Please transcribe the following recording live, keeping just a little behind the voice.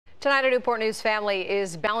Tonight, a Newport News family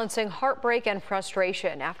is balancing heartbreak and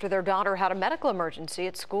frustration after their daughter had a medical emergency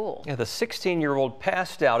at school. Yeah, the 16-year-old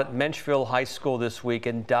passed out at Menchville High School this week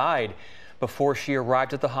and died before she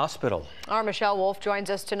arrived at the hospital. Our Michelle Wolf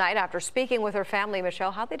joins us tonight after speaking with her family.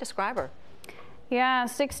 Michelle, how'd they describe her? Yeah,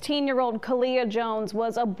 16-year-old Kalia Jones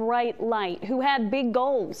was a bright light who had big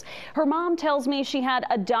goals. Her mom tells me she had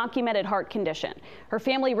a documented heart condition. Her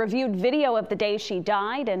family reviewed video of the day she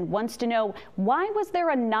died and wants to know, why was there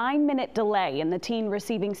a 9-minute delay in the teen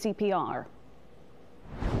receiving CPR?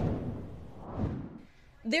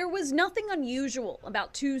 There was nothing unusual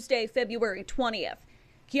about Tuesday, February 20th.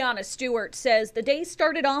 Kiana Stewart says the day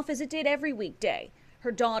started off as it did every weekday.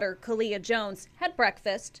 Her daughter, Kalia Jones, had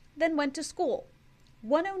breakfast, then went to school.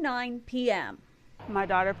 1:09 p.m. My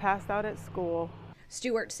daughter passed out at school.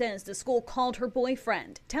 Stewart says the school called her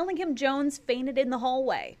boyfriend, telling him Jones fainted in the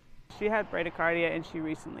hallway. She had bradycardia and she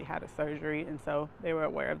recently had a surgery, and so they were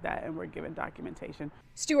aware of that and were given documentation.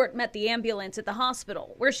 Stewart met the ambulance at the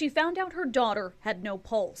hospital, where she found out her daughter had no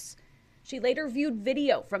pulse. She later viewed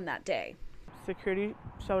video from that day. Security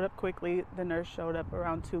showed up quickly. The nurse showed up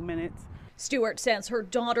around 2 minutes. Stewart says her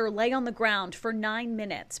daughter lay on the ground for 9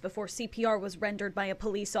 minutes before CPR was rendered by a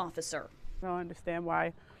police officer. I don't understand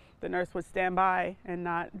why the nurse would stand by and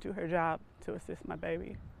not do her job to assist my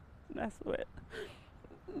baby. That's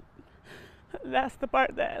the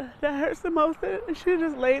part that hurts the most. She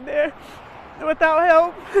just laid there without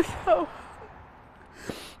help.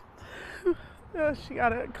 So she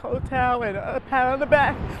got a cold towel and a pat on the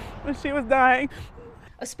back when she was dying.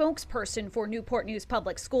 A spokesperson for Newport News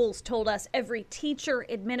Public Schools told us every teacher,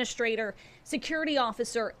 administrator, security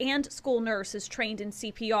officer, and school nurse is trained in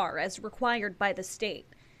CPR as required by the state.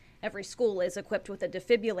 Every school is equipped with a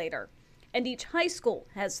defibrillator, and each high school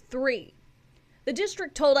has 3. The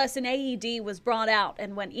district told us an AED was brought out,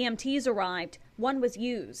 and when EMTs arrived, one was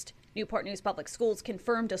used. Newport News Public Schools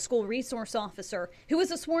confirmed a school resource officer, who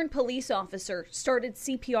is a sworn police officer, started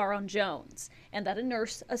CPR on Jones, and that a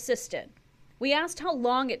nurse assisted. We asked how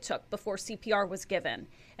long it took before CPR was given,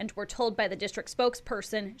 and were told by the district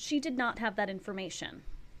spokesperson she did not have that information.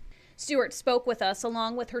 Stewart spoke with us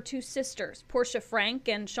along with her 2 sisters, Portia Frank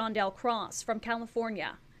and Shondell Cross from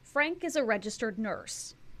California. Frank is a registered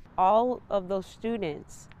nurse. All of those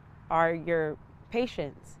students are your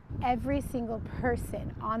patients. Every single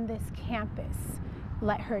person on this campus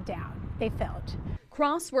let her down. They failed.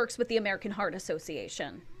 Cross works with the American Heart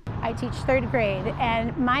Association. I teach 3rd grade,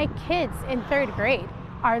 and my kids in 3rd grade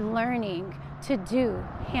are learning to do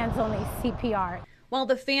hands-only CPR. While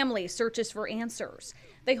the family searches for answers,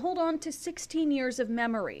 they hold on to 16 years of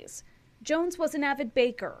memories. Jones was an avid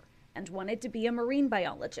baker and wanted to be a marine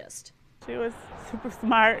biologist. She was super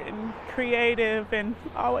smart and creative and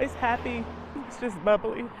always happy. It's just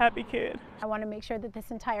bubbly, happy kid. I want to make sure that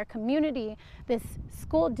this entire community, this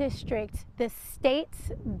school district, this state,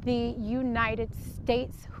 the United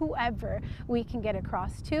States, whoever we can get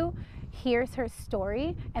across to, hears her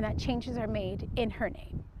story and that changes are made in her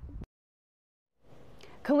name.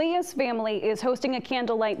 Kalia's family is hosting a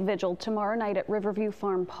candlelight vigil tomorrow night at Riverview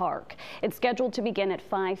Farm Park. It's scheduled to begin at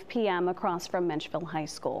 5 p.m. across from Menchville High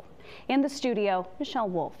School. In the studio, Michelle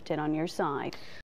Wolf did On Your Side.